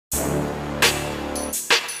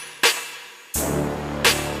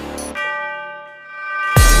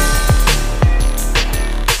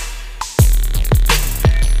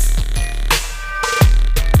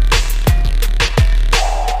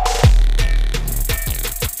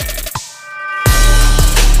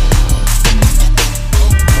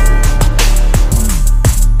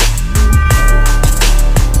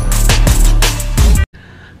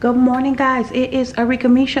Good morning, guys. It is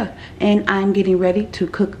Arickamisha and I'm getting ready to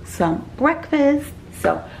cook some breakfast.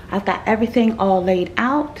 So I've got everything all laid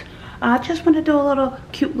out. I just want to do a little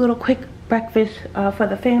cute little quick breakfast for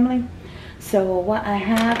the family. So what I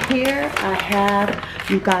have here,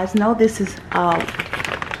 you guys know this is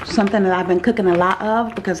something that I've been cooking a lot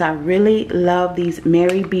of because I really love these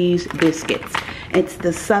Mary B's biscuits. It's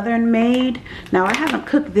the Southern made. Now I haven't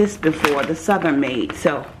cooked this before, the Southern made,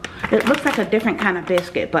 so it looks like a different kind of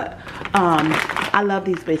biscuit, but I love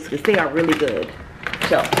these biscuits. They are really good.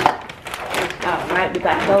 So alright, we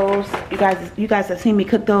got those. You guys have seen me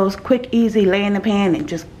cook those quick, easy, lay in the pan, and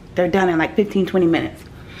just they're done in like 15-20 minutes.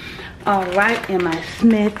 Alright, and my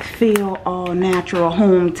Smithfield all natural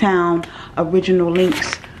hometown original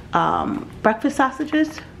links breakfast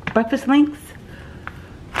sausages, breakfast links.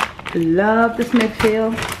 Love the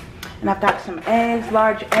Smithfield. And I've got some eggs,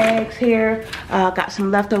 large eggs here. Got some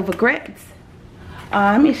leftover grits.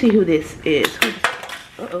 Let me see who this is.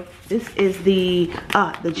 This is the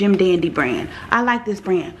Jim Dandy brand. I like this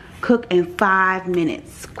brand. Cook in 5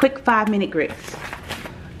 minutes. Quick 5-minute grits.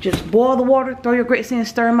 Just boil the water, throw your grits in,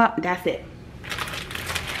 stir them up. That's it.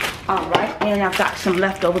 Alright, and I've got some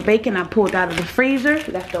leftover bacon I pulled out of the freezer.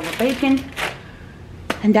 Leftover bacon.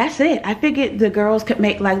 And that's it. I figured the girls could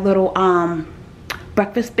make like little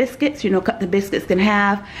breakfast biscuits, you know, cut the biscuits in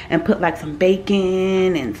half and put like some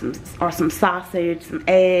bacon and some sausage, some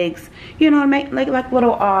eggs, you know, make like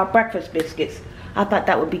little breakfast biscuits. I thought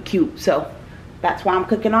that would be cute, so that's why I'm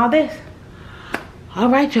cooking all this. All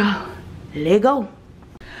right, y'all, let's go.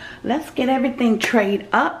 Let's get everything trayed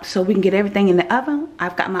up so we can get everything in the oven.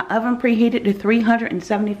 I've got my oven preheated to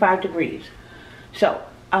 375 degrees. So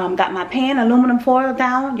got my pan aluminum foil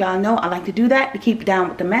down. Y'all know I like to do that to keep it down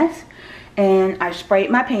with the mess. And I sprayed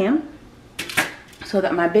my pan so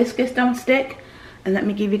that my biscuits don't stick. And let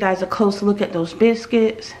me give you guys a close look at those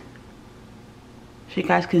biscuits so you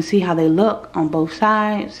guys can see how they look on both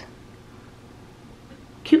sides.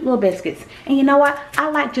 Cute little biscuits. And you know what? I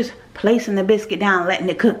like just placing the biscuit down, letting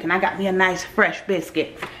it cook. And I got me a nice fresh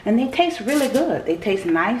biscuit. And they taste really good. They taste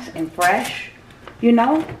nice and fresh, you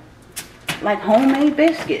know, like homemade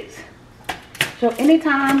biscuits. So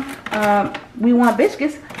anytime we want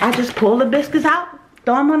biscuits, I just pull the biscuits out,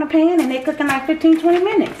 throw them on the pan, and they cook in like 15-20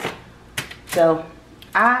 minutes. So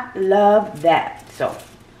I love that. So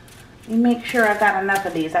let me make sure I got enough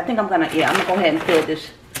of these. I think I'm gonna go ahead and fill this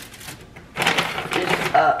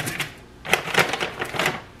up.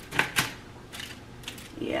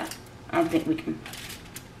 Yeah, I think we can.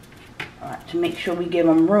 Alright, to make sure we give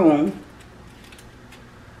them room.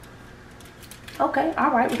 Okay,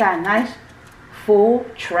 alright, we got a nice full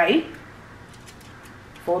tray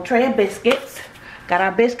of biscuits. Got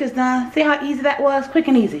our biscuits done. See how easy that was? Quick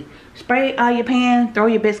and easy. Spray your pan, throw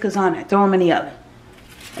your biscuits on it, throw them in the oven,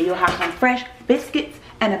 and you'll have some fresh biscuits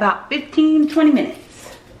in about 15-20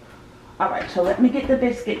 minutes. Alright, so let me get the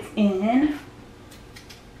biscuits in.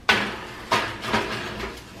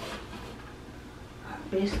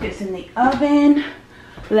 Biscuits in the oven.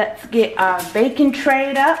 Let's get our bacon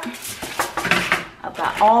trayed up. I've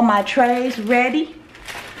got all my trays ready,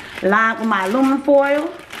 lined with my aluminum foil.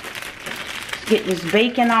 Let's get this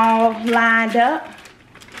bacon all lined up.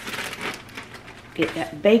 Get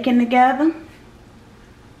that bacon together. I'm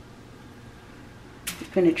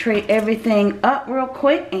gonna tray everything up real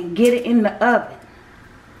quick and get it in the oven.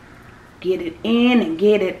 Get it in and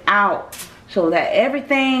get it out so that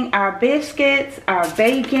everything, our biscuits, our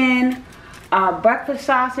bacon, our breakfast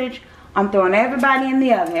sausage, I'm throwing everybody in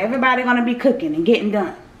the oven. Everybody gonna be cooking and getting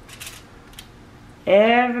done.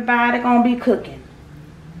 Everybody gonna be cooking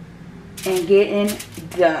and getting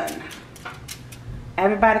done.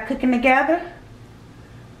 Everybody cooking together,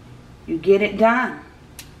 you get it done.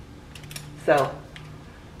 So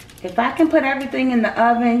if I can put everything in the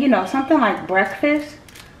oven, you know, something like breakfast,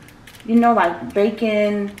 you know, like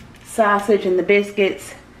bacon, sausage, and the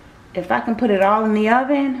biscuits, if I can put it all in the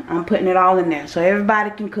oven, I'm putting it all in there so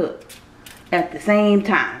everybody can cook at the same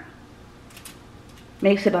time.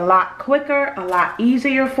 Makes it a lot quicker, a lot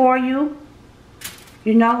easier for you,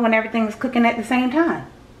 you know, when everything's cooking at the same time.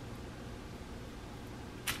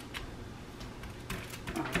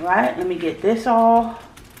 Alright, let me get this all.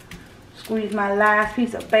 Squeeze my last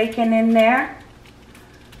piece of bacon in there.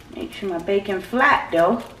 Make sure my bacon flat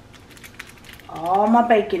though. All my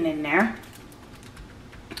bacon in there.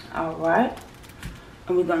 Alright.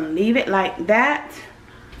 And we're going to leave it like that.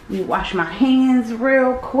 Let me wash my hands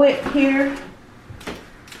real quick here.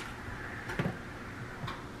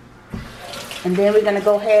 And then we're going to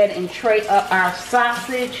go ahead and tray up our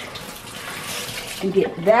sausage and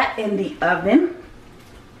get that in the oven.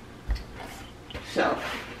 So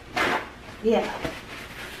Yeah.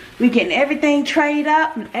 We getting everything trayed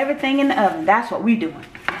up and everything in the oven. That's what we doing.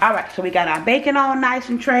 Alright, so we got our bacon all nice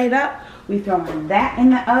and trayed up. We throwing that in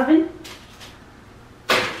the oven.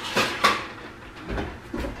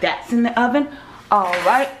 That's in the oven.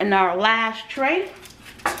 Alright, and our last tray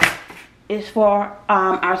is for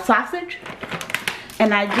our sausage.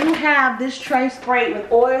 And I do have this tray sprayed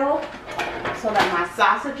with oil so that my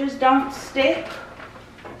sausages don't stick.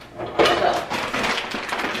 So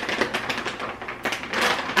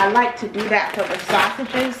I like to do that for the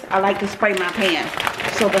sausages. I like to spray my pan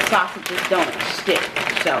so the sausages don't stick.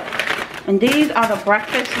 So, and these are the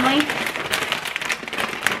breakfast links.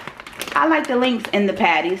 I like the links in the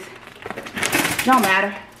patties. Don't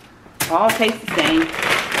matter. All taste the same.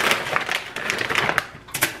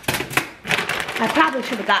 I probably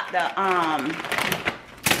should have got the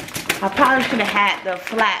I probably should have had the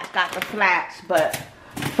flats, but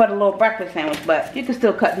for the little breakfast sandwich, but you can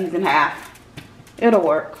still cut these in half. It'll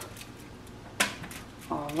work.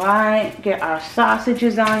 Alright, get our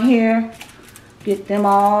sausages on here. Get them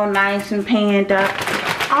all nice and panned up.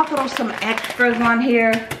 I'll throw some extras on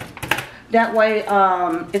here. That way,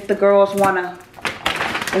 if the girls want to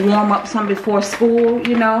warm up some before school,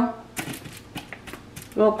 you know.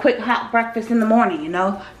 Real quick hot breakfast in the morning, you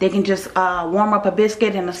know. They can just warm up a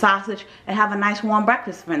biscuit and a sausage and have a nice warm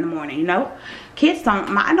breakfast in the morning, you know. Kids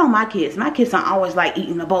don't, I know my kids don't always like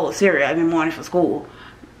eating a bowl of cereal every morning for school.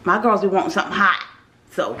 My girls, they want something hot.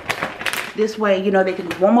 So, this way, you know, they can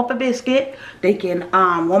warm up a biscuit. They can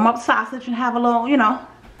warm up sausage and have a little, you know,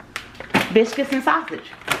 biscuits and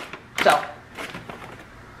sausage. So,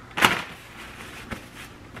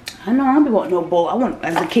 I know I don't be wanting no bowl.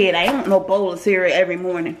 As a kid, I didn't want no bowl of cereal every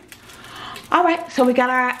morning. Alright, so we got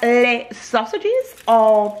our sausages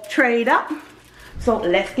all trayed up. So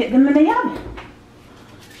let's get them in the oven.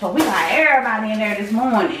 So we got everybody in there this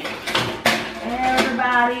morning.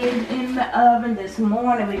 Everybody is in the oven this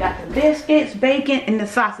morning. We got the biscuits, bacon, and the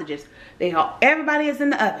sausages. Everybody is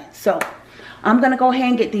in the oven. So I'm going to go ahead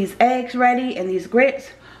and get these eggs ready and these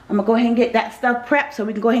grits. I'm going to go ahead and get that stuff prepped so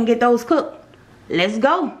we can go ahead and get those cooked. Let's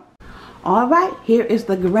go. Alright, here is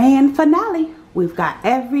the grand finale. We've got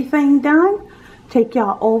everything done. Take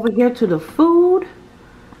y'all over here to the food.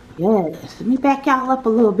 Yes, let me back y'all up a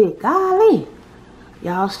little bit. Golly.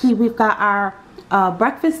 Y'all see we've got our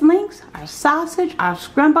breakfast links, our sausage, our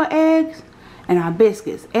scrambled eggs, and our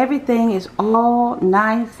biscuits. Everything is all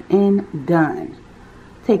nice and done.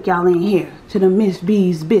 Take y'all in here to the Miss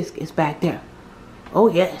B's biscuits back there. Oh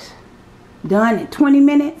yes. Done in 20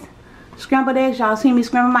 minutes. Scrambled eggs, y'all seen me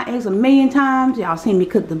scramble my eggs a million times. Y'all seen me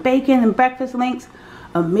cook the bacon and breakfast links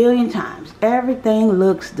a million times. Everything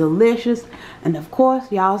looks delicious. And of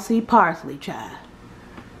course, y'all see parsley, child.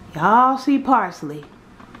 Y'all see parsley.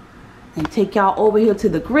 And take y'all over here to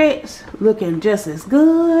the grits, looking just as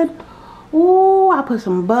good. Ooh, I put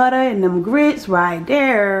some butter in them grits right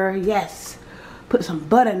there. Yes, put some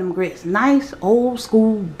butter in them grits. Nice old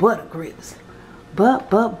school butter grits.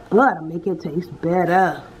 But butter make it taste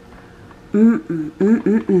better.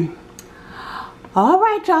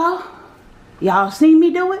 Alright, y'all. Y'all seen me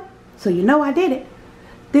do it, so you know I did it.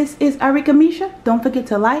 This is Arickamisha. Don't forget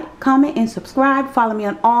to like, comment, and subscribe. Follow me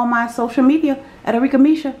on all my social media at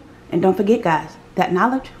Arickamisha. And don't forget, guys, that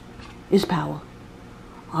knowledge is power.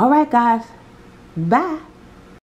 Alright, guys. Bye.